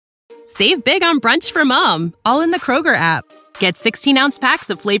Save big on brunch for mom, all in the Kroger app. Get 16-ounce packs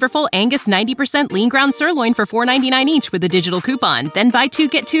of flavorful Angus 90% lean ground sirloin for $4.99 each with a digital coupon. Then buy 2,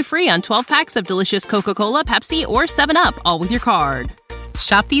 get 2 free on 12 packs of delicious Coca-Cola, Pepsi, or 7-Up, all with your card.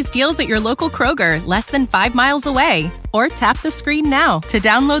 Shop these deals at your local Kroger, less than 5 miles away. Or tap the screen now to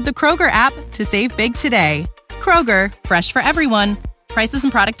download the Kroger app to save big today. Kroger, fresh for everyone. Prices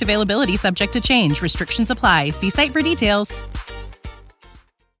and product availability subject to change. Restrictions apply. See site for details.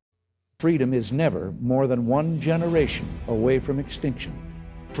 Freedom is never more than one generation away from extinction.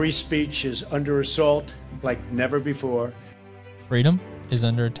 Free speech is under assault like never before. Freedom is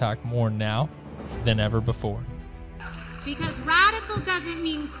under attack more now than ever before. Because radical doesn't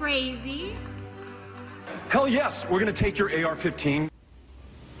mean crazy. Hell yes, we're going to take your AR-15.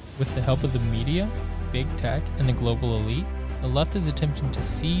 With the help of the media, big tech, and the global elite, the left is attempting to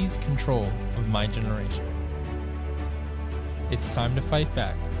seize control of my generation. It's time to fight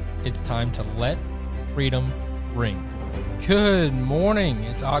back. It's time to let freedom ring. Good morning.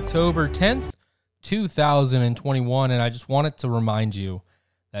 It's October 10th, 2021, and I just wanted to remind you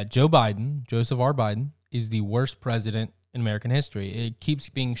that Joe Biden, Joseph R. Biden, is the worst president in American history. It keeps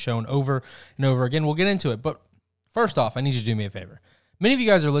being shown over and over again. We'll get into it, but first off, I need you to do me a favor. Many of you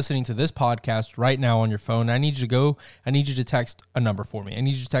guys are listening to this podcast right now on your phone. I need you to text a number for me. I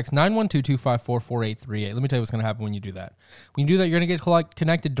need you to text 912-254-4838. Let me tell you what's going to happen when you do that. When you do that, you're going to get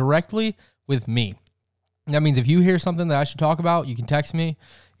connected directly with me. That means if you hear something that I should talk about, you can text me.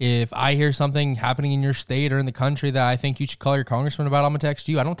 If I hear something happening in your state or in the country that I think you should call your congressman about, I'm going to text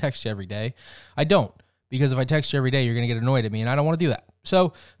you. I don't text you every day. I don't. Because if I text you every day, you're going to get annoyed at me, and I don't want to do that.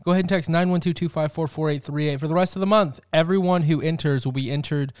 So go ahead and text 912-254-4838 for the rest of the month. Everyone who enters will be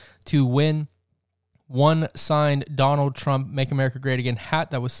entered to win one signed Donald Trump Make America Great Again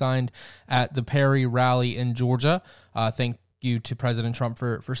hat that was signed at the Perry rally in Georgia. Thank you to President Trump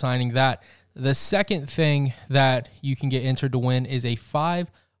for signing that. The second thing that you can get entered to win is a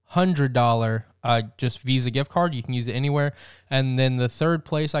 $500 just Visa gift card. You can use it anywhere. And then the third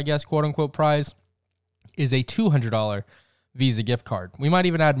place, I guess, quote-unquote prize is a $200 Visa gift card. We might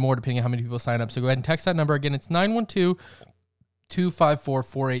even add more depending on how many people sign up. So go ahead and text that number. Again, it's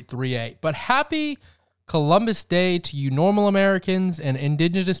 912-254-4838. But happy Columbus Day to you normal Americans and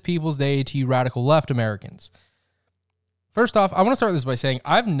Indigenous Peoples Day to you radical left Americans. First off, I want to start this by saying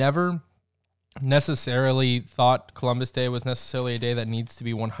I've never necessarily thought Columbus Day was necessarily a day that needs to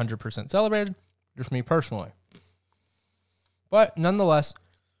be 100% celebrated, just me personally. But nonetheless,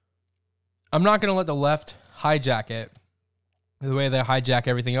 I'm not going to let the left hijack it the way they hijack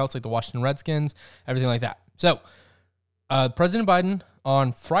everything else, like the Washington Redskins, everything like that. So, President Biden,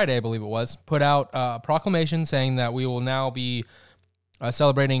 on Friday, I believe it was, put out a proclamation saying that we will now be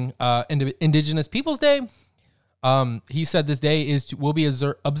celebrating Indigenous Peoples Day. He said this day will be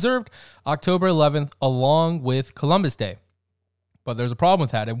observed October 11th along with Columbus Day. But there's a problem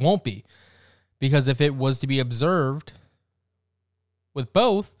with that. It won't be. Because if it was to be observed with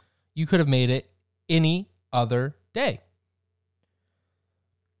both, you could have made it any other day.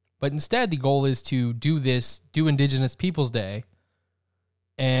 But instead, the goal is to do Indigenous Peoples Day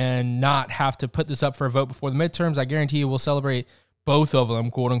and not have to put this up for a vote before the midterms. I guarantee you we'll celebrate both of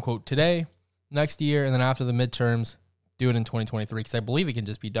them, quote unquote, today, next year, and then after the midterms, do it in 2023, because I believe it can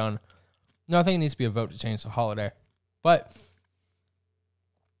just be done. No, I think it needs to be a vote to change the holiday. But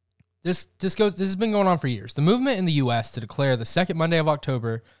this has been going on for years. The movement in the U.S. to declare the second Monday of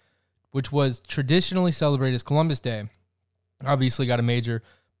October, which was traditionally celebrated as Columbus Day, obviously got a major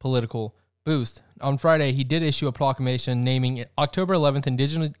political boost. On Friday, he did issue a proclamation naming it October 11th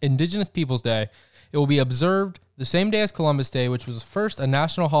Indigenous Peoples Day. It will be observed the same day as Columbus Day, which was first a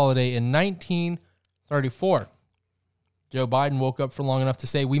national holiday in 1934. Joe Biden woke up for long enough to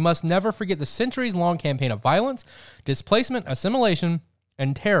say, "We must never forget the centuries-long campaign of violence, displacement, assimilation,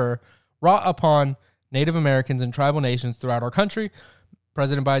 and terror wrought upon Native Americans and tribal nations throughout our country,"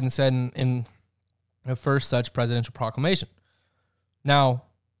 President Biden said in the first such presidential proclamation. Now,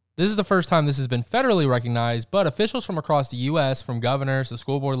 this is the first time this has been federally recognized, but officials from across the U.S., from governors to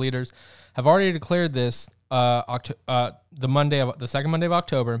school board leaders, have already declared this the second Monday of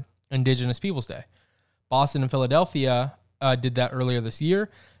October, Indigenous Peoples Day. Boston and Philadelphia did that earlier this year.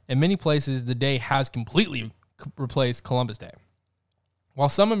 In many places, the day has completely replaced Columbus Day. While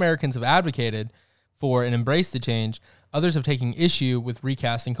some Americans have advocated for and embraced the change, others have taken issue with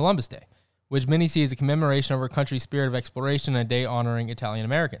recasting Columbus Day, which many see as a commemoration of our country's spirit of exploration and a day honoring Italian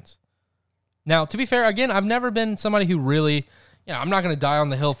Americans. Now, to be fair, again, I've never been somebody who really, I'm not going to die on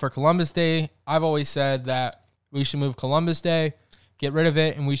the hill for Columbus Day. I've always said that we should move Columbus Day, get rid of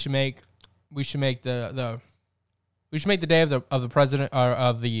it, and we should make the day of the president or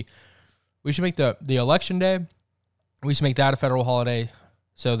of the We should make the election day, we should make that a federal holiday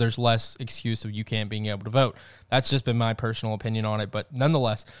so there's less excuse of you can't being able to vote. That's just been my personal opinion on it. But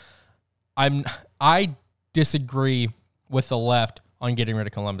nonetheless, I disagree with the left on getting rid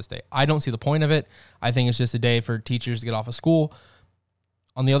of Columbus Day. I don't see the point of it. I think it's just a day for teachers to get off of school.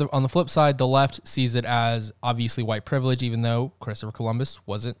 On the flip side, the left sees it as obviously white privilege, even though Christopher Columbus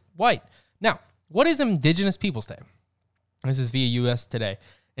wasn't white. Now, what is Indigenous Peoples Day? This is via US Today.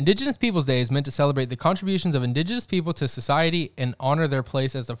 Indigenous Peoples Day is meant to celebrate the contributions of Indigenous people to society and honor their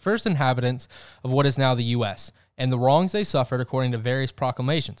place as the first inhabitants of what is now the U.S. and the wrongs they suffered according to various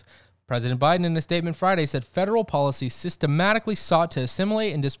proclamations. President Biden, in a statement Friday, said federal policy systematically sought to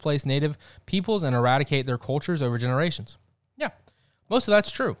assimilate and displace Native peoples and eradicate their cultures over generations. Yeah, most of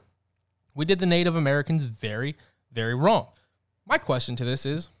that's true. We did the Native Americans very, very wrong. My question to this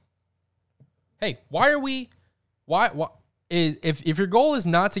is, hey, if your goal is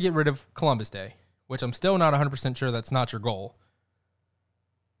not to get rid of Columbus Day, which I'm still not 100% sure that's not your goal,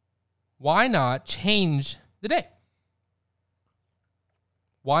 why not change the day?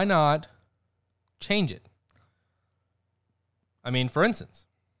 Why not change it? I mean, for instance,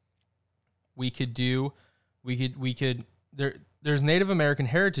 there's Native American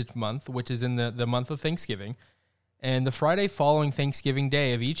Heritage Month, which is in the month of Thanksgiving, and the Friday following Thanksgiving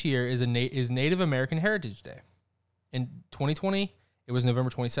Day of each year is Native American Heritage Day. In 2020, it was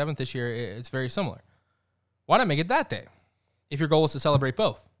November 27th. This year, it's very similar. Why not make it that day if your goal is to celebrate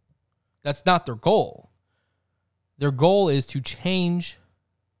both? That's not their goal. Their goal is to change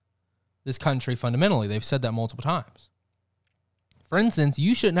this country fundamentally. They've said that multiple times. For instance,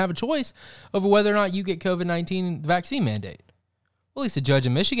 you shouldn't have a choice over whether or not you get COVID-19 vaccine mandate. Well, at least a judge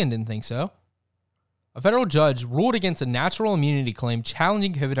in Michigan didn't think so. A federal judge ruled against a natural immunity claim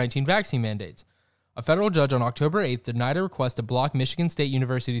challenging COVID-19 vaccine mandates. A federal judge on October 8th denied a request to block Michigan State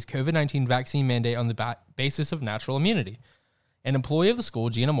University's COVID-19 vaccine mandate on the basis of natural immunity. An employee of the school,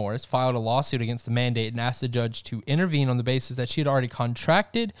 Gina Morris, filed a lawsuit against the mandate and asked the judge to intervene on the basis that she had already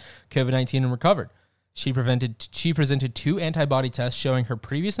contracted COVID-19 and recovered. She presented 2 antibody tests showing her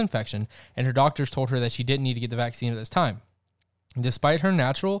previous infection, and her doctors told her that she didn't need to get the vaccine at this time. Despite her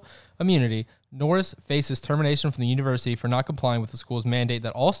natural immunity, Norris faces termination from the university for not complying with the school's mandate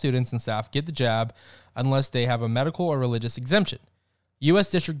that all students and staff get the jab unless they have a medical or religious exemption. U.S.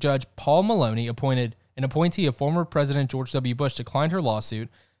 District Judge Paul Maloney, an appointee of former President George W. Bush, declined her lawsuit.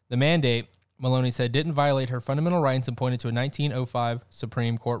 The mandate, Maloney said, didn't violate her fundamental rights and pointed to a 1905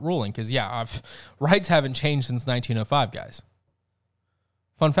 Supreme Court ruling. Because, rights haven't changed since 1905, guys.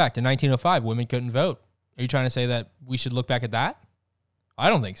 Fun fact, in 1905, women couldn't vote. Are you trying to say that we should look back at that? I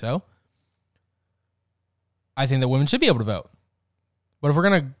don't think so. I think that women should be able to vote. But if we're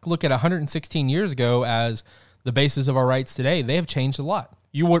going to look at 116 years ago as the basis of our rights today, they have changed a lot.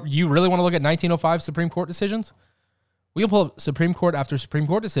 You really want to look at 1905 Supreme Court decisions? We can pull up Supreme Court after Supreme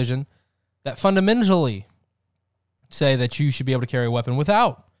Court decision that fundamentally say that you should be able to carry a weapon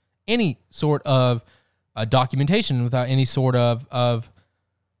without any sort of documentation, without any sort of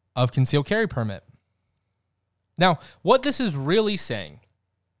concealed carry permit. Now, what this is really saying,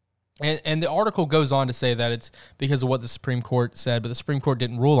 and the article goes on to say that it's because of what the Supreme Court said, but the Supreme Court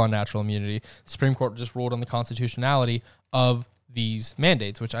didn't rule on natural immunity. The Supreme Court just ruled on the constitutionality of these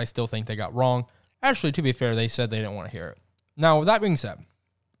mandates, which I still think they got wrong. Actually, to be fair, they said they didn't want to hear it. Now, with that being said,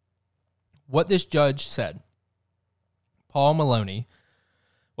 what this judge said, what Paul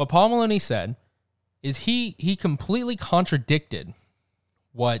Maloney said is he completely contradicted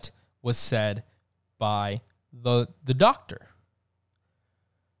what was said by the doctor.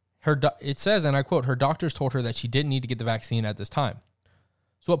 It says, and I quote, her doctors told her that she didn't need to get the vaccine at this time.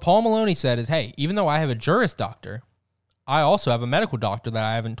 So what Paul Maloney said is, hey, even though I have a Juris Doctor, I also have a medical doctor that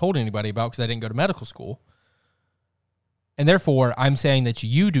I haven't told anybody about because I didn't go to medical school. And therefore, I'm saying that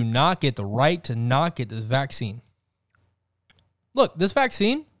you do not get the right to not get this vaccine. Look, this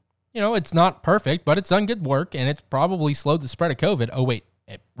vaccine, it's not perfect, but it's done good work, and it's probably slowed the spread of COVID. Oh, wait,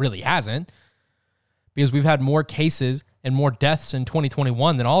 it really hasn't. Because we've had more cases and more deaths in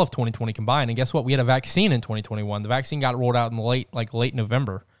 2021 than all of 2020 combined. And guess what? We had a vaccine in 2021. The vaccine got rolled out in late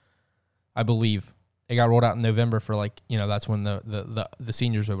November, I believe. It got rolled out in November for that's when the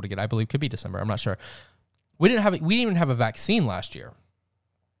seniors were able to get it. I believe it could be December. I'm not sure. We didn't even have a vaccine last year.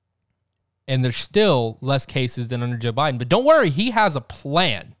 And there's still less cases than under Joe Biden. But don't worry, he has a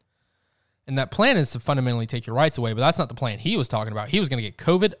plan. And that plan is to fundamentally take your rights away. But that's not the plan he was talking about. He was going to get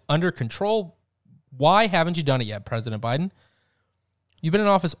COVID under control. Why haven't you done it yet, President Biden? You've been in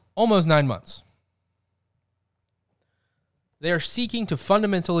office almost 9 months. They are seeking to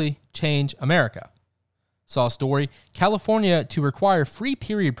fundamentally change America. saw a story, California to require free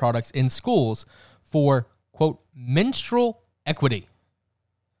period products in schools for, quote, menstrual equity.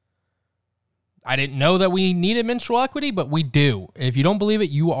 I didn't know that we needed menstrual equity, but we do. If you don't believe it,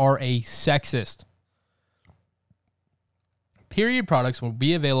 you are a sexist. Period products will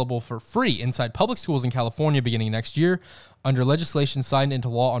be available for free inside public schools in California beginning next year under legislation signed into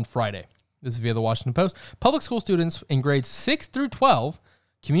law on Friday. This is via the Washington Post. Public school students in grades 6 through 12,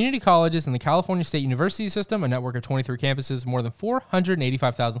 community colleges, and the California State University System, a network of 23 campuses, more than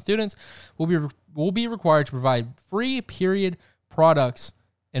 485,000 students, will be required to provide free period products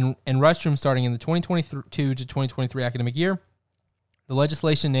and restrooms starting in the 2022 to 2023 academic year. The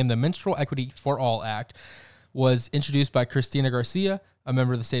legislation, named the Menstrual Equity for All Act, was introduced by Cristina Garcia, a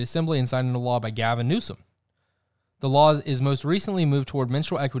member of the state assembly, and signed into law by Gavin Newsom. The law is most recently moved toward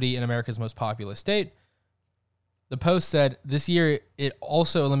menstrual equity in America's most populous state. The Post said this year it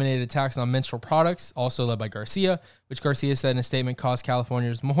also eliminated a tax on menstrual products, also led by Garcia, which Garcia said in a statement cost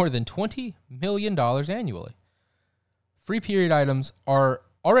Californians more than $20 million annually. Free period items are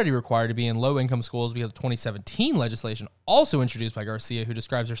already required to be in low-income schools because of 2017 legislation also introduced by Garcia, who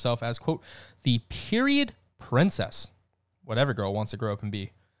describes herself as, quote, the period princess, whatever girl wants to grow up and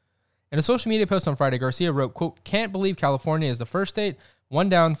be. In a social media post on Friday, Garcia wrote, quote, can't believe California is the first state, 1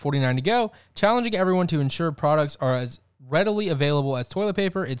 down, 49 to go, challenging everyone to ensure products are as readily available as toilet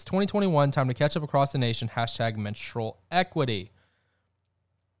paper. It's 2021, time to catch up across the nation, hashtag menstrual equity.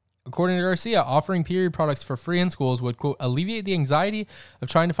 According to Garcia, offering period products for free in schools would, quote, alleviate the anxiety of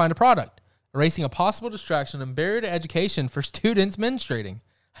trying to find a product, erasing a possible distraction and barrier to education for students menstruating.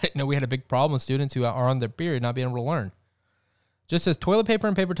 I didn't know we had a big problem with students who are on their period not being able to learn. Just as toilet paper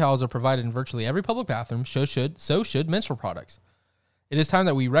and paper towels are provided in virtually every public bathroom, so should menstrual products. It is time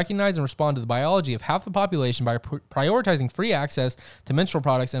that we recognize and respond to the biology of half the population by prioritizing free access to menstrual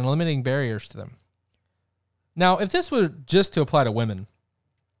products and eliminating barriers to them. Now, if this were just to apply to women,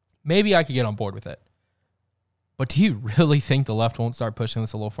 maybe I could get on board with it. But do you really think the left won't start pushing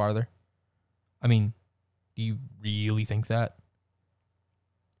this a little farther? I mean, do you really think that?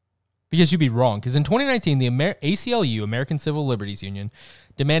 Because you'd be wrong. Because in 2019, the ACLU, American Civil Liberties Union,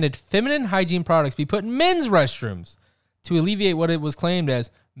 demanded feminine hygiene products be put in men's restrooms to alleviate what it was claimed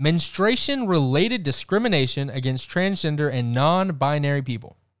as menstruation-related discrimination against transgender and non-binary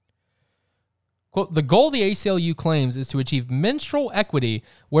people. Quote, the goal the ACLU claims is to achieve menstrual equity,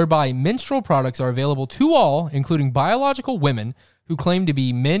 whereby menstrual products are available to all, including biological women who claim to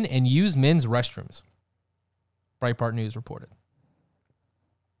be men and use men's restrooms. Breitbart News reported.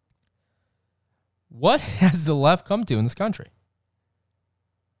 What has the left come to in this country?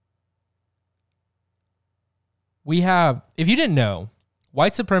 We have, if you didn't know,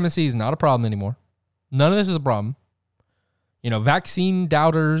 white supremacy is not a problem anymore. None of this is a problem. You know, vaccine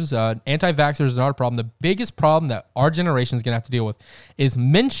doubters, anti-vaxxers is not a problem. The biggest problem that our generation is going to have to deal with is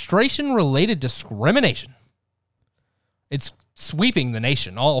menstruation-related discrimination. It's sweeping the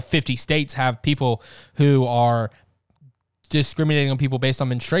nation. All 50 states have people who are discriminating on people based on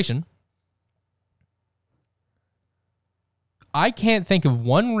menstruation. I can't think of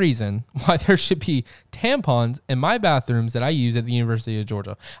one reason why there should be tampons in my bathrooms that I use at the University of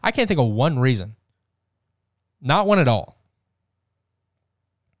Georgia. I can't think of one reason. Not one at all.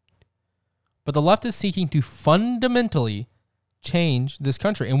 But the left is seeking to fundamentally change this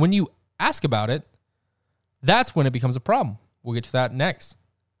country. And when you ask about it, that's when it becomes a problem. We'll get to that next.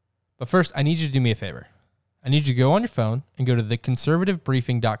 But first, I need you to do me a favor. I need you to go on your phone and go to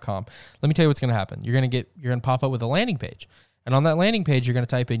theconservativebriefing.com. Let me tell you what's going to happen. You're going to pop up with a landing page. And on that landing page, you're going to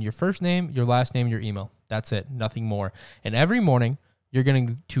type in your first name, your last name, your email. That's it. Nothing more. And every morning, you're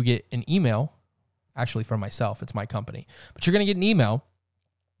going to get an email, actually from myself. It's my company. But you're going to get an email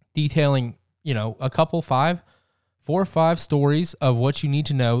detailing, you know, four or five stories of what you need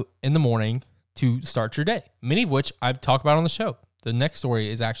to know in the morning to start your day. Many of which I've talked about on the show. The next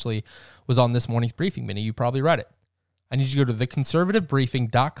story was on this morning's briefing. Many of you probably read it. I need you to go to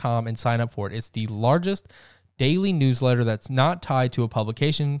theconservativebriefing.com and sign up for it. It's the largest daily newsletter that's not tied to a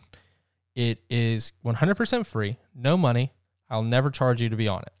publication. It is 100% free, no money. I'll never charge you to be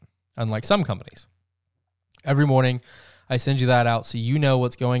on it, unlike some companies. Every morning, I send you that out so you know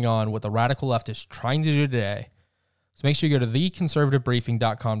what's going on, what the radical left is trying to do today. So make sure you go to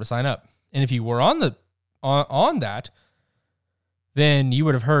theconservativebriefing.com to sign up. And if you were on that, then you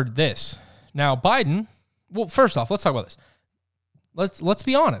would have heard this. Now, Biden, well, first off, let's talk about this. Let's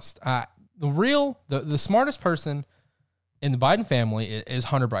be honest. The smartest person in the Biden family is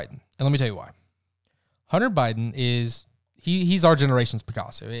Hunter Biden. And let me tell you why. Hunter Biden he's our generation's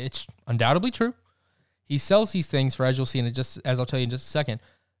Picasso. It's undoubtedly true. He sells these things for, as you'll see as I'll tell you in just a second,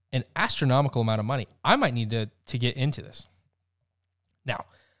 an astronomical amount of money. I might need to get into this. Now,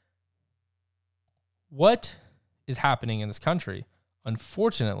 what is happening in this country,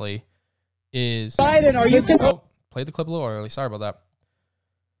 unfortunately, is... Biden, are you... Played the clip a little early. Sorry about that.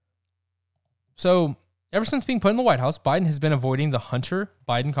 So, ever since being put in the White House, Biden has been avoiding the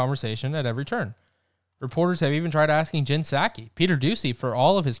Hunter-Biden conversation at every turn. Reporters have even tried asking Jen Psaki. Peter Doocy, for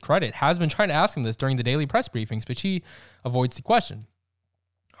all of his credit, has been trying to ask him this during the daily press briefings, but she avoids the question.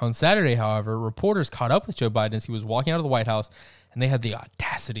 On Saturday, however, reporters caught up with Joe Biden as he was walking out of the White House, and they had the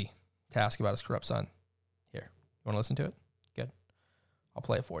audacity to ask about his corrupt son. Here, you want to listen to it? Good. I'll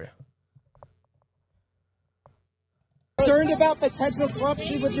play it for you. Concerned about potential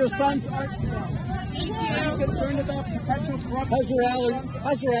corruption with your son's art? Are you concerned about potential corruption?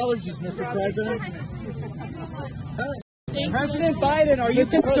 How's your allergies, Mr. President? President Biden, are you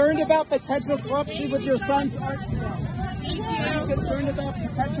concerned about potential corruption with your son's art? Are you concerned about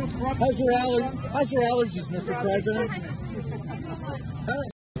potential corruption? How's your allergies, Mr. President?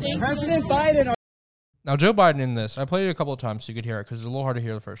 President Biden. Now, Joe Biden in this, I played it a couple of times so you could hear it because it's a little hard to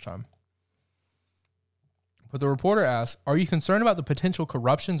hear the first time. But the reporter asked, are you concerned about the potential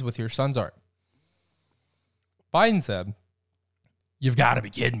corruptions with your son's art? Biden said, you've got to be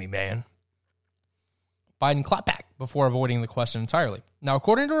kidding me, man. Biden clapped back before avoiding the question entirely. Now,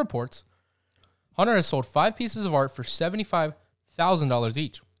 according to reports, Hunter has sold 5 pieces of art for $75,000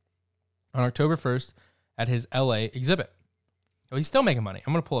 each on October 1st at his LA exhibit. So he's still making money.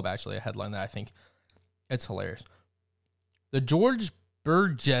 I'm going to pull up actually a headline that I think it's hilarious. The George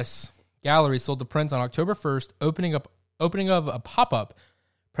Burgess Gallery sold the prints on October 1st, opening of a pop-up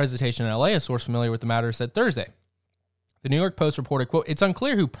presentation in LA. A source familiar with the matter said Thursday. The New York Post reported, quote, it's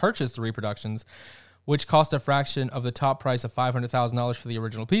unclear who purchased the reproductions, which cost a fraction of the top price of $500,000 for the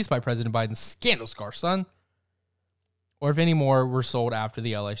original piece by President Biden's scandal-scarred son, or if any more were sold after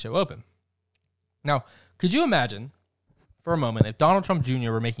the LA show opened. Now, could you imagine, for a moment, if Donald Trump Jr.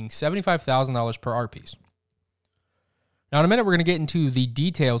 were making $75,000 per art piece? Now, in a minute, we're going to get into the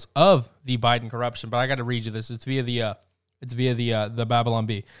details of the Biden corruption, but I got to read you this. It's via the Babylon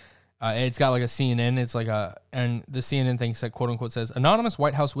Bee. It's got like a CNN. It's like and the CNN thing said, quote unquote, says anonymous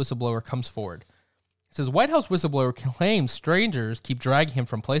White House whistleblower comes forward. It says White House whistleblower claims strangers keep dragging him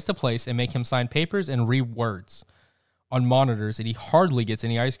from place to place and make him sign papers and read words on monitors, and he hardly gets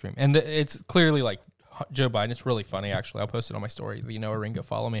any ice cream. And it's clearly like Joe Biden. It's really funny, actually. I'll post it on my story. You know, Ringo,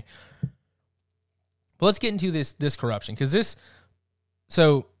 follow me. But let's get into this corruption, because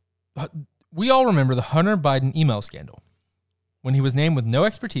we all remember the Hunter Biden email scandal when he was named with no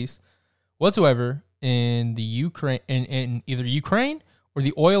expertise whatsoever in the in either Ukraine or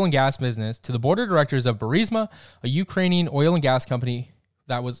the oil and gas business to the board of directors of Burisma, a Ukrainian oil and gas company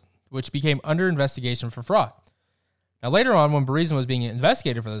which became under investigation for fraud. Now, later on, when Burisma was being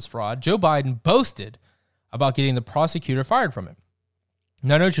investigated for this fraud, Joe Biden boasted about getting the prosecutor fired from it.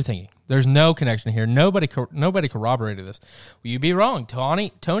 Now, I know what you're thinking. There's no connection here. Nobody corroborated this. Well, you'd be wrong.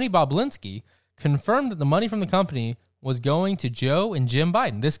 Tony Bobulinski confirmed that the money from the company was going to Joe and Jim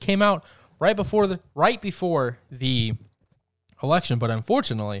Biden. This came out right before the election, but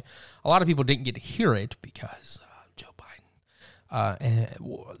unfortunately, a lot of people didn't get to hear it because Joe Biden and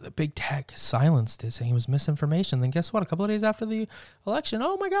the big tech silenced it, saying it was misinformation. Then guess what? A couple of days after the election,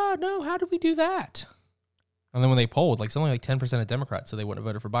 oh my God, no! How did we do that? And then when they polled, something like 10% of Democrats said they wouldn't have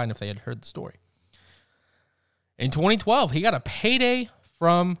voted for Biden if they had heard the story. In 2012, he got a payday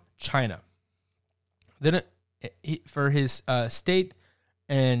from China. Then for his stake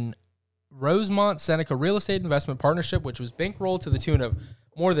in Rosemont Seneca Real Estate Investment Partnership, which was bankrolled to the tune of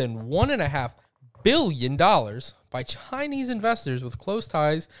more than $1.5 billion by Chinese investors with close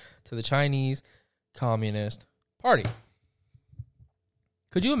ties to the Chinese Communist Party.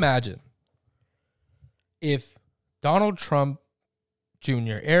 Could you imagine if Donald Trump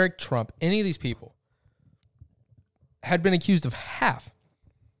Jr., Eric Trump, any of these people had been accused of half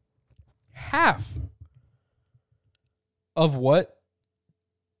of what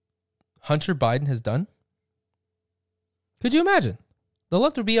Hunter Biden has done? Could you imagine? The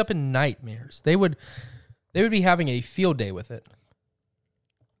left would be up in nightmares. They would be having a field day with it.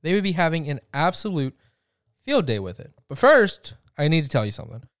 They would be having an absolute field day with it. But first, I need to tell you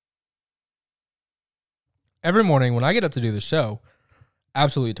something. Every morning when I get up to do the show,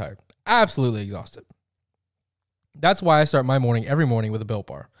 absolutely tired, absolutely exhausted. That's why I start my morning every morning with a Built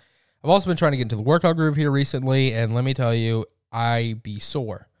Bar. I've also been trying to get into the workout groove here recently, and let me tell you, I be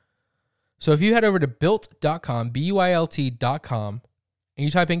sore. So if you head over to Built.com, BUILT.com, and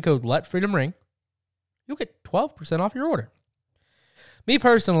you type in code LetFreedomRing, you'll get 12% off your order. Me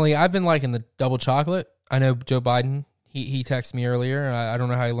personally, I've been liking the double chocolate. I know Joe Biden, he texted me earlier. I don't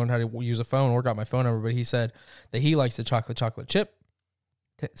know how he learned how to use a phone or got my phone number, but he said that he likes the chocolate chip.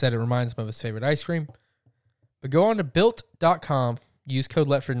 Said it reminds him of his favorite ice cream. But go on to built.com. Use code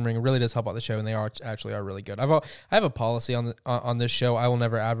LetFreedomRing. It really does help out the show, and they are really good. I have a policy on this show. I will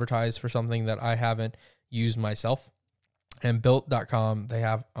never advertise for something that I haven't used myself. And built.com, they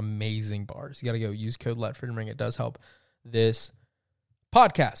have amazing bars. You got to go use code LetFreedomRing. It does help this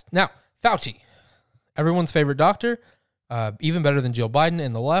podcast. Now, Fauci, everyone's favorite doctor, even better than Jill Biden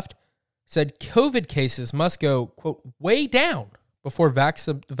and the left, said COVID cases must go, quote, way down before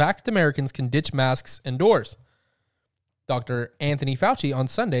vaxxed Americans can ditch masks indoors. Dr. Anthony Fauci on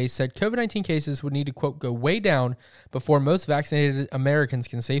Sunday said COVID-19 cases would need to, quote, go way down before most vaccinated Americans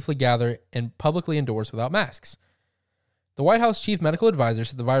can safely gather and publicly indoors without masks. The White House chief medical advisor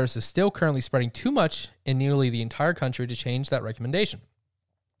said the virus is still currently spreading too much in nearly the entire country to change that recommendation.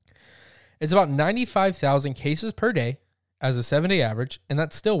 It's about 95,000 cases per day as a 7-day average, and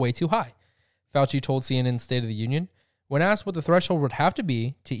that's still way too high, Fauci told CNN's State of the Union. When asked what the threshold would have to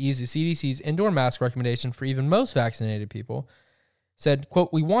be to ease the CDC's indoor mask recommendation for even most vaccinated people, said,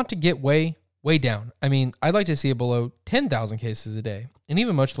 quote, we want to get way down. I mean, I'd like to see it below 10,000 cases a day, and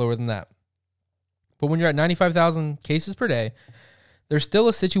even much lower than that. But when you're at 95,000 cases per day, there's still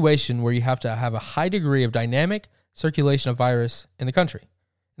a situation where you have to have a high degree of dynamic circulation of virus in the country,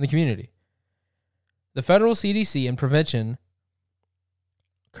 in the community. The federal CDC and prevention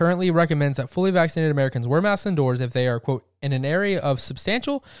currently recommends that fully vaccinated Americans wear masks indoors if they are, quote, in an area of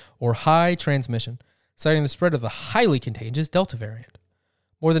substantial or high transmission, citing the spread of the highly contagious Delta variant.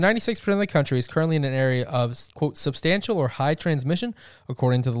 More than 96% of the country is currently in an area of, quote, substantial or high transmission,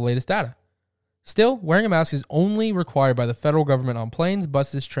 according to the latest data. Still, wearing a mask is only required by the federal government on planes,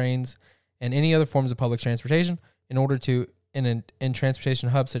 buses, trains, and any other forms of public transportation. In order to, in transportation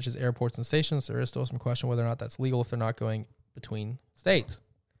hubs such as airports and stations, there is still some question whether or not that's legal if they're not going between states.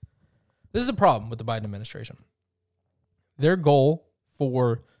 This is a problem with the Biden administration. Their goal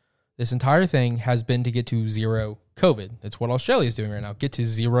for this entire thing has been to get to zero COVID. It's what Australia is doing right now. Get to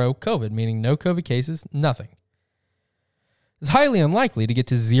zero COVID, meaning no COVID cases, nothing. It's highly unlikely to get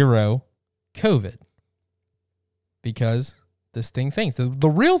to zero COVID because this thing thinks the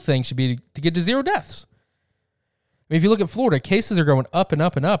real thing should be to get to zero deaths. I mean, if you look at Florida, cases are going up and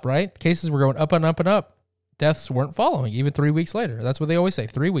up and up, right? Cases were going up and up and up. Deaths weren't following, even 3 weeks later. That's what they always say.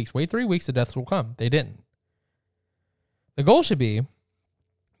 3 weeks. Wait 3 weeks, the deaths will come. They didn't. The goal should be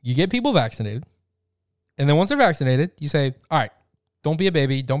you get people vaccinated, and then once they're vaccinated, you say, all right, don't be a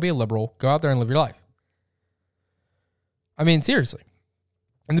baby, don't be a liberal, go out there and live your life. I mean, seriously.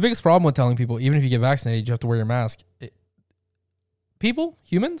 And the biggest problem with telling people, even if you get vaccinated, you have to wear your mask.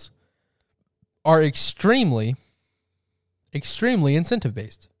 Humans, are extremely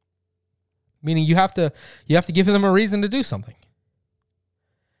incentive-based. Meaning you have to give them a reason to do something.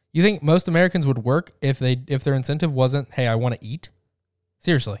 You think most Americans would work if their incentive wasn't, hey, I want to eat?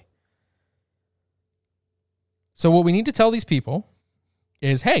 Seriously. So what we need to tell these people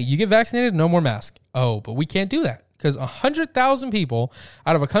is, hey, you get vaccinated, no more mask. Oh, but we can't do that because 100,000 people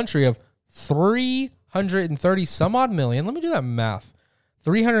out of a country of 330 some odd million. Let me do that math.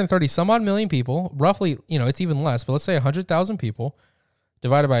 330 some odd million people, roughly, it's even less, but let's say 100,000 people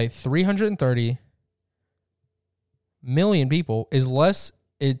divided by 330 million people is less.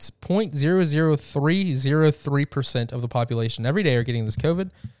 It's 0.00303% of the population every day are getting this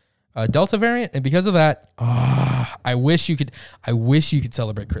COVID Delta variant, and because of that, I wish you could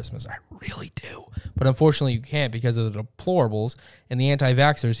celebrate Christmas. I really do, but unfortunately, you can't because of the deplorables and the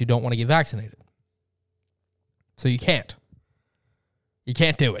anti-vaxxers who don't want to get vaccinated. So you can't. You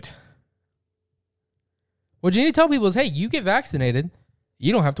can't do it. What you need to tell people is, hey, you get vaccinated,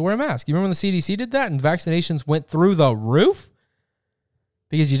 you don't have to wear a mask. You remember when the CDC did that and vaccinations went through the roof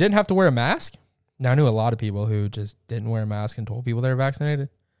because you didn't have to wear a mask? Now, I knew a lot of people who just didn't wear a mask and told people they were vaccinated.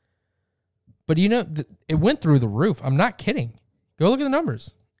 But it went through the roof. I'm not kidding. Go look at the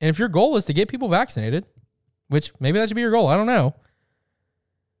numbers. And if your goal is to get people vaccinated, which maybe that should be your goal, I don't know,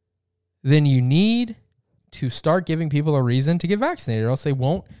 then you need to start giving people a reason to get vaccinated or else they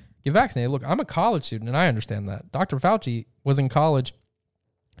won't get vaccinated. Look, I'm a college student and I understand that. Dr. Fauci was in college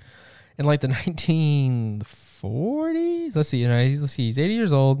in like the 1940s. Let's see, he's 80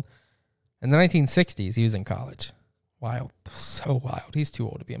 years old. In the 1960s, he was in college. Wild. So wild. He's too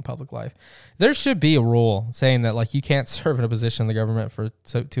old to be in public life. There should be a rule saying that, like, you can't serve in a position in the government for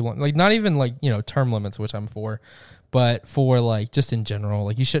too long. Like, not even, like, term limits, which I'm for, but for, like, just in general.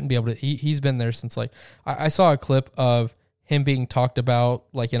 Like, you shouldn't be able to... He's been there since, like... I saw a clip of him being talked about,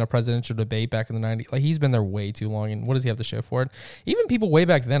 like, in a presidential debate back in the 90s. Like, he's been there way too long, and what does he have to show for it? Even people way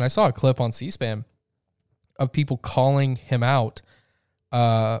back then, I saw a clip on C-SPAN of people calling him out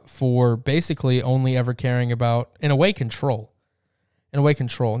for basically only ever caring about, in a way, control.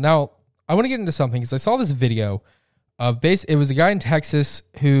 Now, I want to get into something because I saw this video of it was a guy in Texas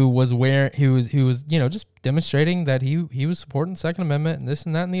who was just demonstrating that he was supporting the Second Amendment and this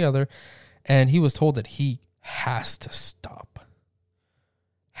and that and the other, and he was told that he has to stop.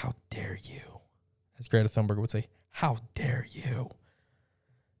 How dare you? As Greta Thunberg would say, how dare you?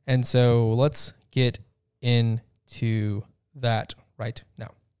 And so let's get into that right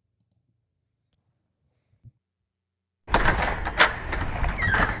now.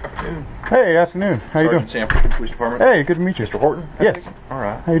 Hey, afternoon. How you doing? Sanford Police Department. Hey, good to meet you. Mr. Horton? Yes. All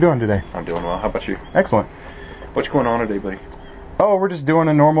right. How you doing today? I'm doing well. How about you? Excellent. What's going on today, buddy? Oh, we're just doing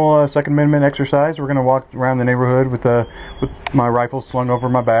a normal Second Amendment exercise. We're going to walk around the neighborhood with my rifle slung over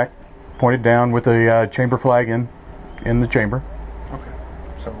my back, pointed down with a chamber flag in the chamber. Okay.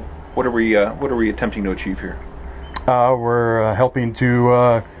 So, what are we attempting to achieve here? We're helping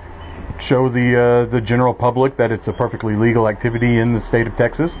to show the general public that it's a perfectly legal activity in the state of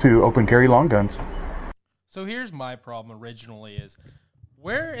Texas to open carry long guns. So here's my problem originally is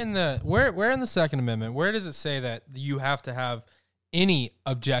where in the Second Amendment, where does it say that you have to have any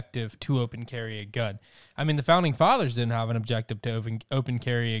objective to open carry a gun? I mean, the founding fathers didn't have an objective to open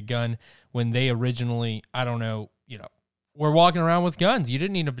carry a gun when they originally, were walking around with guns. You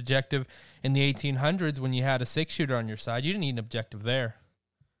didn't need an objective in the 1800s when you had a 6-shooter on your side. You didn't need an objective there.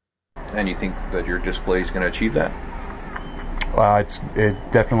 And you think that your display is going to achieve that? It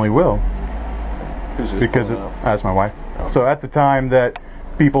definitely will. Who's this? Because that's my wife. Oh. So at the time that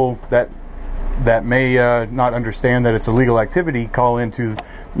people that may not understand that it's a legal activity call into,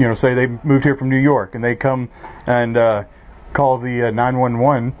 say they moved here from New York and they come and call the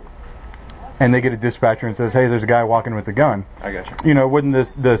 911 and they get a dispatcher and says, hey, there's a guy walking with a gun. I got you.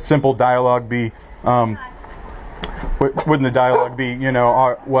 Wouldn't the simple dialogue be, wouldn't the dialogue be,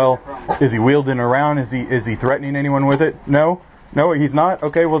 well, is he wielding around? Is he threatening anyone with it? No, he's not.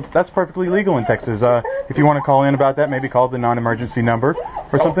 Okay, well, that's perfectly legal in Texas. If you want to call in about that, maybe call the non-emergency number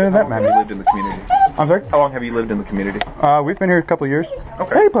or something of that matter. How long have you lived in the community? I'm sorry? How long have you lived in the community? We've been here a couple of years.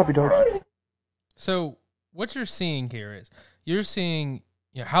 Okay. Hey, puppy dog. Right. So what you're seeing here is you're seeing,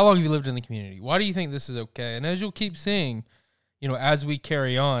 how long have you lived in the community? Why do you think this is okay? And as you'll keep seeing, as we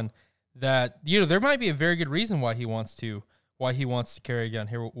carry on, that there might be a very good reason why he wants to carry a gun.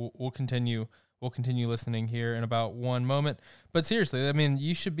 Here we'll continue listening here in about one moment. But seriously, I mean,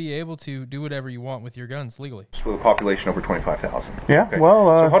 you should be able to do whatever you want with your guns legally. With a population over 25,000. Yeah. Okay.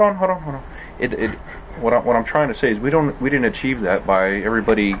 Well, so hold on. What I'm trying to say is we didn't achieve that by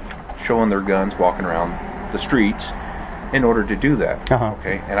everybody showing their guns, walking around the streets in order to do that. Uh-huh.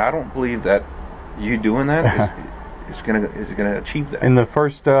 Okay. And I don't believe that you doing that is gonna achieve that. In the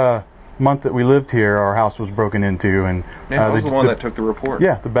first month that we lived here, our house was broken into, and I was the one that took the report.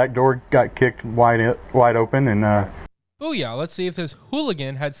 Yeah, the back door got kicked wide open, and booyah! Let's see if this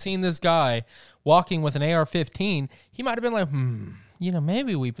hooligan had seen this guy walking with an AR-15. He might have been like,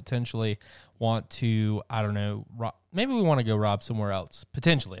 maybe we potentially want to, I don't know, maybe we want to go rob somewhere else.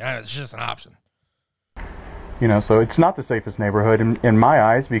 Potentially, it's just an option. So it's not the safest neighborhood in my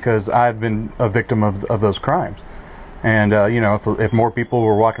eyes because I've been a victim of those crimes. And if more people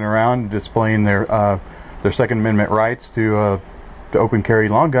were walking around displaying their Second Amendment rights to open carry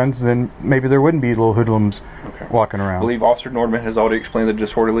long guns, then maybe there wouldn't be little hoodlums walking around. I believe Officer Nordman has already explained the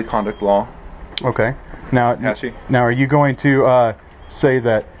disorderly conduct law. Okay. Now, has he? Now, are you going to say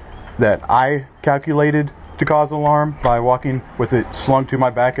that I calculated to cause alarm by walking with it slung to my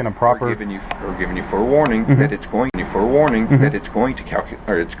back in a proper? We're giving you forewarning that it's going that it's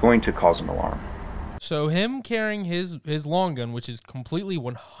going to cause an alarm. So him carrying his long gun, which is completely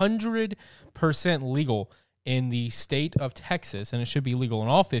 100% legal in the state of Texas, and it should be legal in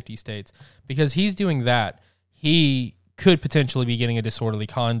all 50 states, because he's doing that, he could potentially be getting a disorderly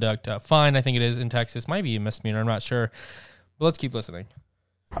conduct fine. I think it is in Texas. Might be a misdemeanor. I'm not sure. But let's keep listening.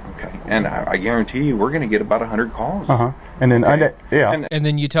 Okay. And I guarantee you we're going to get about 100 calls. Uh-huh. And then, And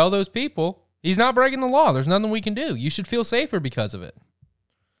then you tell those people, he's not breaking the law. There's nothing we can do. You should feel safer because of it.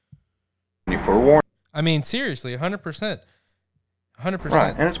 Forewarning. I mean, seriously, 100%. 100%.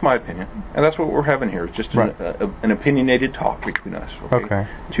 Right, and it's my opinion. And that's what we're having here. It's just an opinionated talk between us. Okay.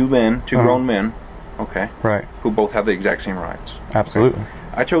 Two grown men, right, who both have the exact same rights. Absolutely. Okay?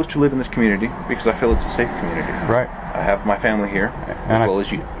 I chose to live in this community because I feel it's a safe community. Right. I have my family here, as well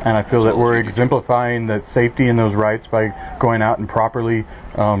as you. And I feel that we're exemplifying that safety and those rights by going out and properly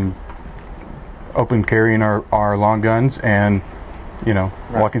open carrying our long guns and,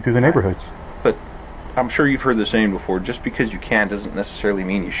 walking through the neighborhoods. But I'm sure you've heard the saying before, just because you can doesn't necessarily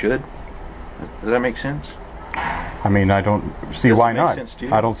mean you should. Does that make sense? I mean, I don't see Does why it make not. sense to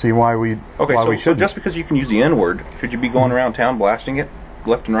you? I don't see why we Okay, why so, we so shouldn't. just because you can use the N-word, should you be going around town blasting it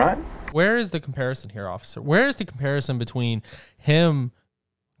left and right? Where is the comparison here, officer? Where is the comparison between him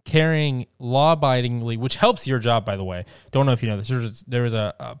carrying law-abidingly, which helps your job, by the way. Don't know if you know this. There was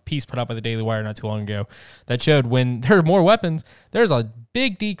a piece put out by the Daily Wire not too long ago that showed when there are more weapons, there's a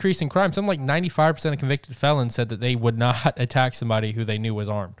big decrease in crime. Something like 95% of convicted felons said that they would not attack somebody who they knew was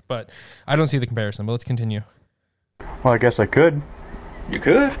armed. But I don't see the comparison, but let's continue. Well, I guess I could. You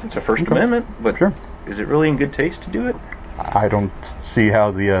could. It's a First Amendment, but Sure. is it really in good taste to do it? I don't see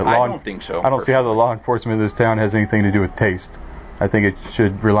how the I don't think so. I don't see how the law enforcement of this town has anything to do with taste. I think it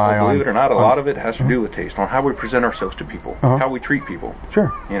should rely Well, on. believe it or not, a lot of it has to do with taste, on how we present ourselves to people, how we treat people.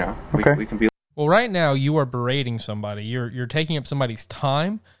 Sure. You know, Okay. we can be. Well, right now you are berating somebody. You're taking up somebody's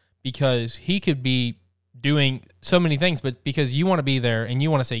time because he could be doing so many things, but because you want to be there and you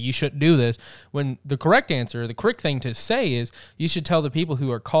want to say you shouldn't do this, when the correct answer, the correct thing to say is you should tell the people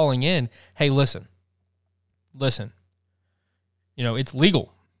who are calling in, hey, listen. You know, it's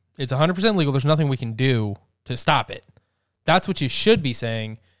legal. It's 100% legal. There's nothing we can do to stop it. That's what you should be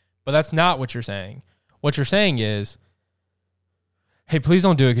saying, but that's not what you're saying. What you're saying is, hey, please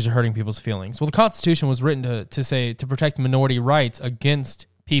don't do it because you're hurting people's feelings. Well, the Constitution was written to protect minority rights against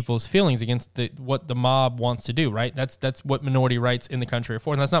people's feelings, against what the mob wants to do, right? That's what minority rights in the country are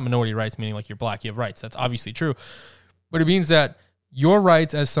for. And that's not minority rights meaning like you're black, you have rights. That's obviously true. But it means that your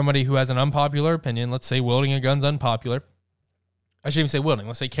rights as somebody who has an unpopular opinion, let's say wielding a gun's unpopular. I shouldn't even say wielding.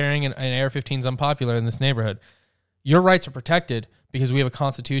 Let's say carrying an AR-15 is unpopular in this neighborhood. Your rights are protected because we have a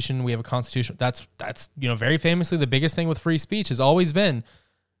constitution. We have a constitution. That's very famously the biggest thing with free speech has always been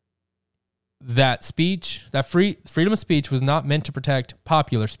that speech, that freedom of speech was not meant to protect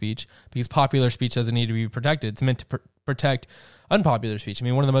popular speech because popular speech doesn't need to be protected. It's meant to protect unpopular speech. I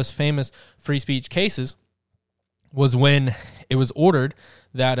mean, one of the most famous free speech cases was when it was ordered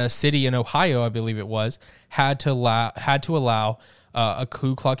that a city in Ohio, I believe it was, had to allow a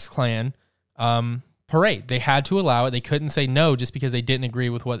Ku Klux Klan parade. They had to allow it. They couldn't say no just because they didn't agree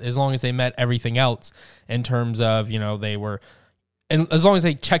with as long as they met everything else in terms of, they were, and as long as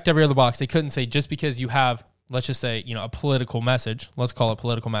they checked every other box, they couldn't say just because you have, let's just say, a political message, let's call it a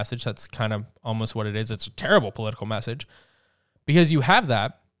political message. That's kind of almost what it is. It's a terrible political message. Because you have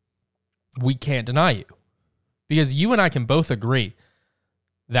that, we can't deny you. Because you and I can both agree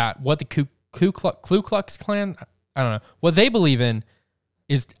that what the Ku Klux Klan, I don't know, what they believe in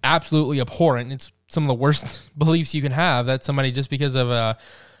is absolutely abhorrent. It's some of the worst beliefs you can have. That somebody just because of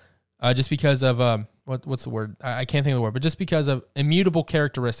what's the word? I can't think of the word, but just because of immutable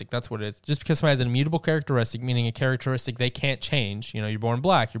characteristic, that's what it is. Just because somebody has an immutable characteristic, meaning a characteristic they can't change. You're born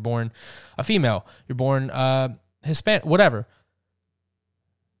black, you're born a female, you're born Hispanic, whatever.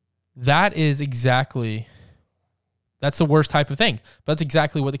 That's the worst type of thing. But that's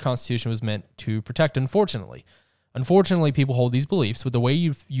exactly what the Constitution was meant to protect, unfortunately. Unfortunately, people hold these beliefs, but the way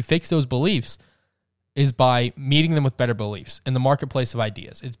you fix those beliefs is by meeting them with better beliefs in the marketplace of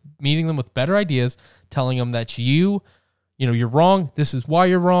ideas. It's meeting them with better ideas, telling them that you're wrong. This is why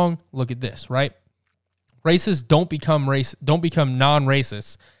you're wrong. Look at this, right? Racists don't become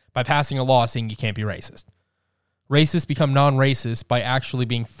non-racists by passing a law saying you can't be racist. Racists become non-racist by actually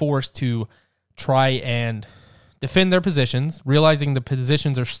being forced to try and defend their positions, realizing the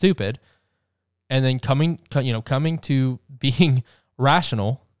positions are stupid, and then coming to being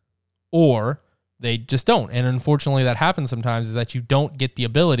rational, or they just don't. And unfortunately, that happens sometimes, is that you don't get the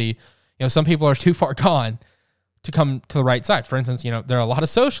ability. Some people are too far gone to come to the right side. For instance, there are a lot of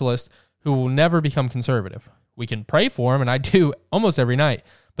socialists who will never become conservative. We can pray for them, and I do almost every night,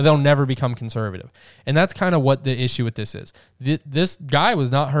 but they'll never become conservative. And that's kind of what the issue with this is. This guy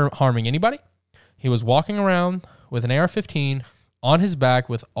was not harming anybody. He was walking around with an AR-15 on his back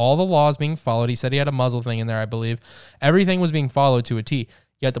with all the laws being followed. He said he had a muzzle thing in there, I believe. Everything was being followed to a T.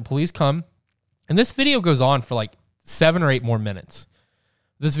 Yet the police come, and this video goes on for like 7 or 8 more minutes.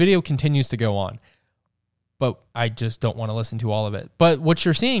 This video continues to go on, but I just don't want to listen to all of it. But what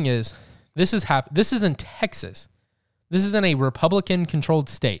you're seeing is this is in Texas. This is in a Republican-controlled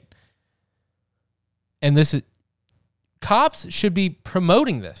state. And cops should be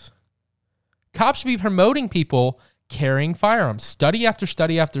promoting this. Cops should be promoting people carrying firearms. Study after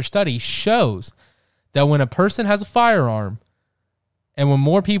study after study shows that when a person has a firearm and when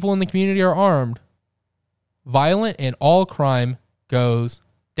more people in the community are armed, violent and all crime goes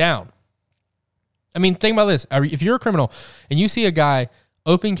down. I mean, think about this. If you're a criminal and you see a guy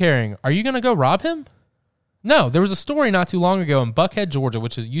open carrying, are you going to go rob him? No. There was a story not too long ago in Buckhead, Georgia,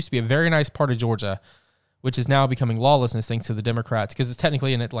 which used to be a very nice part of Georgia, which is now becoming lawlessness thanks to the Democrats, because it's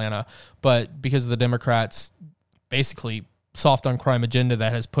technically in Atlanta, but because of the Democrats basically soft on crime agenda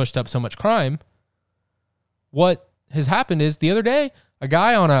that has pushed up so much crime. What has happened is the other day, a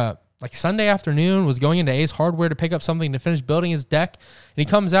guy on a Sunday afternoon was going into Ace Hardware to pick up something to finish building his deck. And he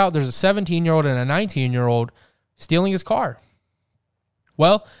comes out, there's a 17-year-old and a 19-year-old stealing his car.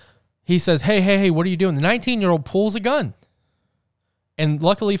 Well, he says, hey, what are you doing? The 19-year-old pulls a gun. And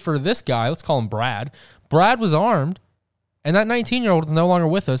luckily for this guy, let's call him Brad, Brad was armed, and that 19-year-old is no longer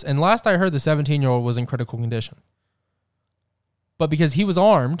with us. And last I heard, the 17-year-old was in critical condition. But because he was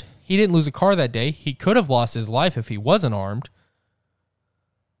armed, he didn't lose a car that day. He could have lost his life if he wasn't armed.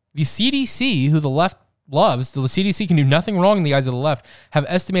 The CDC, who the left loves, the CDC can do nothing wrong in the eyes of the left, have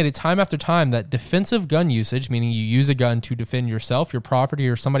estimated time after time that defensive gun usage, meaning you use a gun to defend yourself, your property,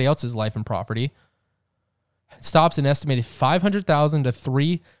 or somebody else's life and property, stops an estimated 500,000 to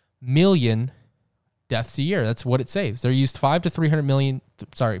 3 million deaths a year. That's what it saves. They're used 5 to 3 million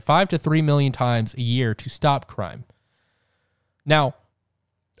times a year to stop crime. Now,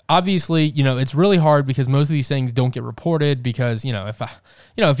 obviously, it's really hard because most of these things don't get reported because,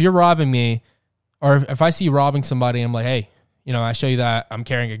 if you're robbing me or if I see you robbing somebody, I'm like, hey, I show you that I'm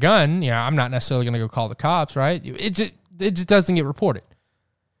carrying a gun, I'm not necessarily going to go call the cops, right? It just doesn't get reported.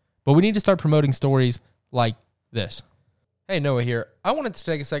 But we need to start promoting stories like this. Hey, Noah here. I wanted to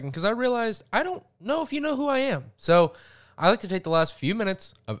take a second because I realized I don't know if you know who I am. So I like to take the last few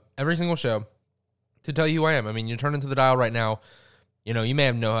minutes of every single show to tell you who I am. I mean, you turn into the dial right now. You may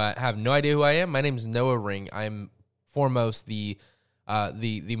have no idea who I am. My name is Noah Ring. I'm foremost the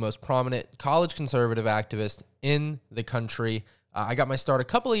most prominent college conservative activist in the country. I got my start a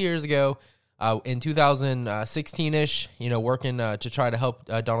couple of years ago in 2016-ish, working to try to help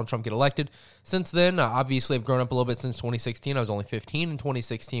Donald Trump get elected. Since then, obviously, I've grown up a little bit since 2016. I was only 15 in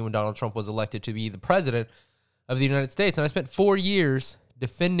 2016 when Donald Trump was elected to be the president of the United States. And I spent 4 years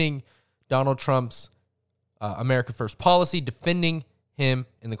defending Donald Trump's America First policy, defending him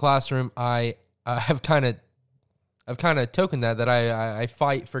in the classroom. I have kind of tokened that I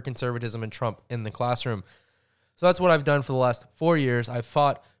fight for conservatism and Trump in the classroom. So that's what I've done for the last 4 years. I've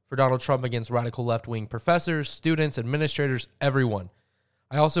fought for Donald Trump against radical left-wing professors, students, administrators, everyone.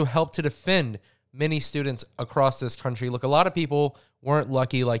 I also helped to defend many students across this country. Look, a lot of people weren't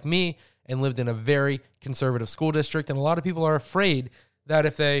lucky like me and lived in a very conservative school district, and a lot of people are afraid that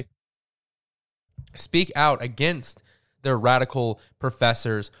if they speak out against their radical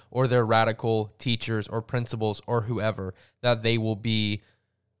professors or their radical teachers or principals or whoever, that they will be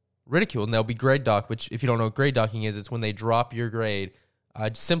ridiculed and they'll be grade docked, which if you don't know what grade docking is, it's when they drop your grade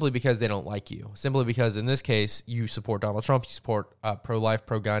simply because they don't like you. Simply because in this case, you support Donald Trump, you support pro-life,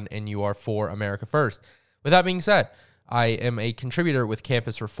 pro-gun, and you are for America First. With that being said, I am a contributor with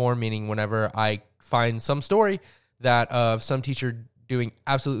Campus Reform, meaning whenever I find some story that of some teacher doing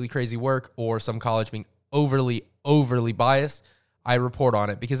absolutely crazy work or some college being overly biased, I report on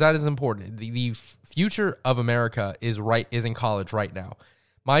it because that is important. The future of America is in college right now.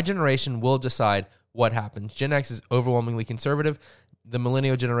 My generation will decide what happens. Gen X is overwhelmingly conservative. The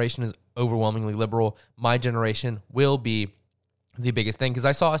millennial generation is overwhelmingly liberal. My generation will be the biggest thing because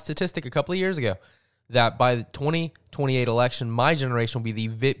I saw a statistic a couple of years ago that by the 2028 election, my generation will be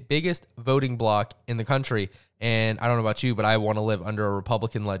the biggest voting bloc in the country. And I don't know about you, but I want to live under a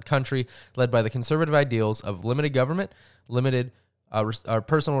Republican-led country led by the conservative ideals of limited government, limited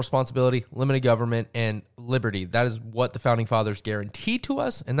personal responsibility, limited government, and liberty. That is what the Founding Fathers guaranteed to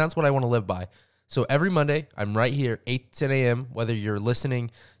us, and that's what I want to live by. So every Monday, I'm right here, 8 to 10 a.m., whether you're listening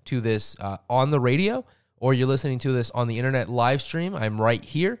to this on the radio or you're listening to this on the internet live stream, I'm right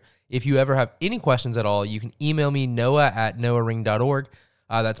here. If you ever have any questions at all, you can email me, noah@noahring.org.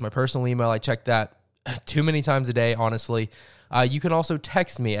 That's my personal email. I check that too many times a day, honestly. You can also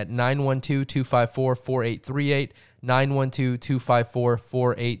text me at 912-254-4838,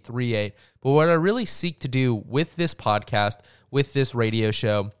 912-254-4838. But what I really seek to do with this podcast, with this radio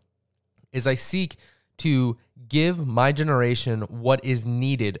show, is I seek to give my generation what is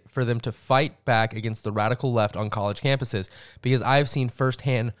needed for them to fight back against the radical left on college campuses, because I have seen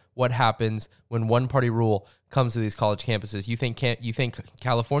firsthand what happens when one-party rule comes to these college campuses. You think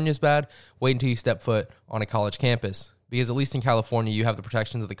California's bad? Wait until you step foot on a college campus, because at least in California, you have the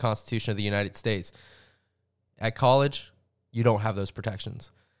protections of the Constitution of the United States. At college, you don't have those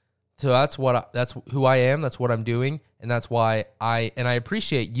protections. So that's who I am, that's what I'm doing, and that's why I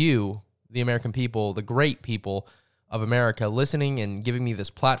appreciate you, the American people, the great people of America, listening and giving me this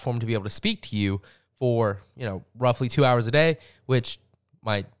platform to be able to speak to you for, roughly 2 hours a day, which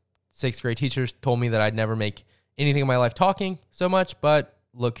my 6th grade teachers told me that I'd never make anything in my life talking so much, but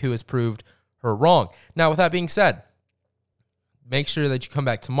look who has proved her wrong. Now, with that being said, make sure that you come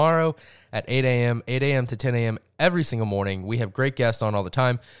back tomorrow at 8 a.m. to 10 a.m. every single morning. We have great guests on all the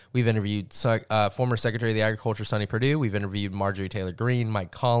time. We've interviewed former Secretary of the Agriculture, Sonny Perdue. We've interviewed Marjorie Taylor Greene,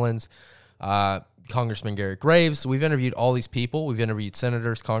 Mike Collins, Congressman Garrett Graves. We've interviewed all these people. We've interviewed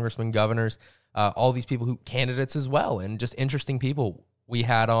senators, congressmen, governors, all these people candidates as well, and just interesting people. We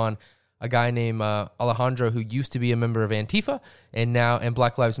had on a guy named Alejandro, who used to be a member of Antifa and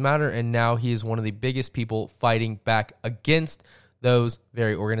Black Lives Matter, and now he is one of the biggest people fighting back against those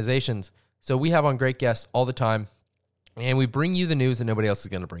very organizations. So we have on great guests all the time, and we bring you the news that nobody else is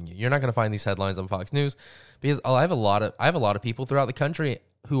going to bring you. You're not going to find these headlines on Fox News, because I have a lot of people throughout the country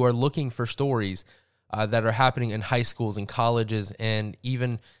who are looking for stories that are happening in high schools and colleges, and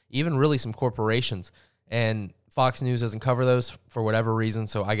even really some corporations. And Fox News doesn't cover those for whatever reason,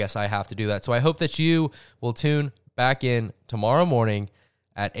 so I guess I have to do that. So I hope that you will tune back in tomorrow morning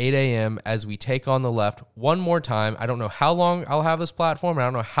at 8 a.m. as we take on the left one more time. I don't know how long I'll have this platform. I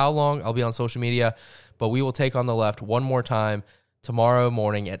don't know how long I'll be on social media, but we will take on the left one more time tomorrow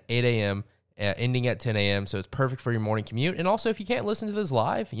morning at 8 a.m., ending at 10 a.m., so it's perfect for your morning commute. And also, if you can't listen to this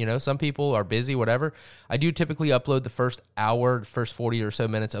live, some people are busy, whatever, I do typically upload the first 40 or so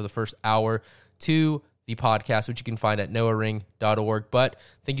minutes of the first hour to the podcast, which you can find at noahring.org. But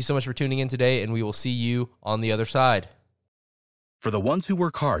thank you so much for tuning in today, and we will see you on the other side. For the ones who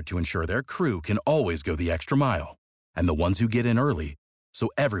work hard to ensure their crew can always go the extra mile, and the ones who get in early so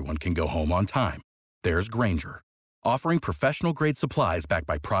everyone can go home on time, there's Grainger, offering professional-grade supplies backed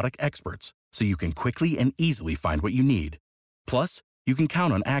by product experts so you can quickly and easily find what you need. Plus, you can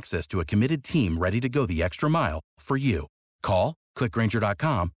count on access to a committed team ready to go the extra mile for you. Call, click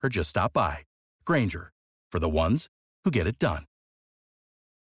Grainger.com, or just stop by. Grainger, for the ones who get it done.